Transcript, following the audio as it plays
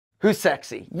Who's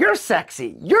sexy? You're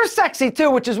sexy. You're sexy too,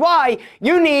 which is why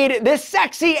you need this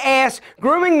sexy ass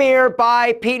grooming mirror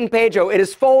by Pete and Pedro. It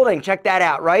is folding. Check that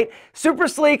out, right? Super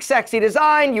sleek, sexy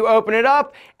design. You open it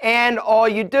up and all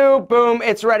you do, boom,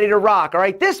 it's ready to rock, all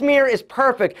right? This mirror is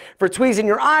perfect for tweezing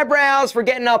your eyebrows, for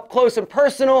getting up close and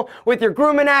personal with your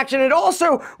grooming action. It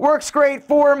also works great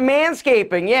for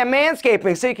manscaping. Yeah,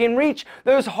 manscaping, so you can reach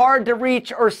those hard to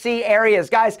reach or see areas.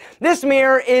 Guys, this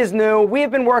mirror is new. We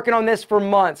have been working on this for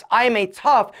months. I am a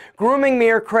tough grooming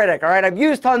mirror critic, all right? I've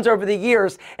used tons over the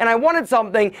years, and I wanted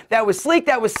something that was sleek,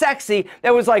 that was sexy,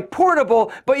 that was like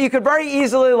portable, but you could very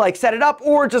easily like set it up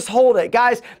or just hold it.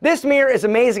 Guys, this mirror is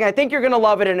amazing. I think you're gonna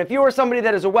love it, and if you are somebody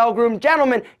that is a well-groomed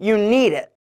gentleman, you need it.